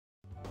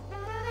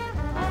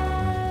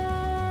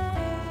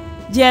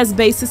Jazz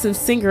bassist and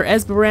singer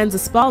Esperanza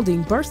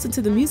Spalding burst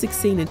into the music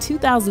scene in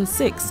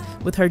 2006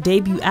 with her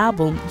debut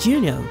album,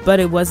 Juno, but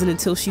it wasn't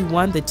until she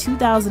won the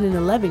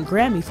 2011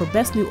 Grammy for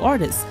Best New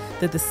Artist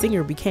that the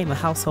singer became a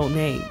household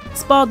name.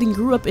 Spalding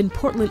grew up in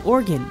Portland,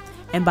 Oregon,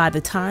 and by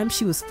the time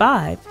she was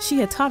 5, she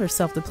had taught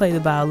herself to play the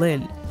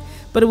violin.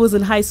 But it was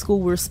in high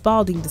school where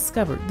Spalding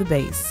discovered the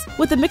bass.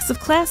 With a mix of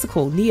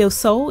classical,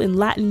 neo-soul, and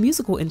Latin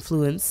musical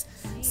influence,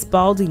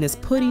 Spalding is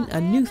putting a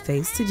new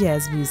face to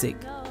jazz music.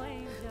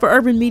 For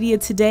Urban Media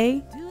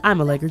Today, I'm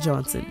Allegra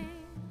Johnson.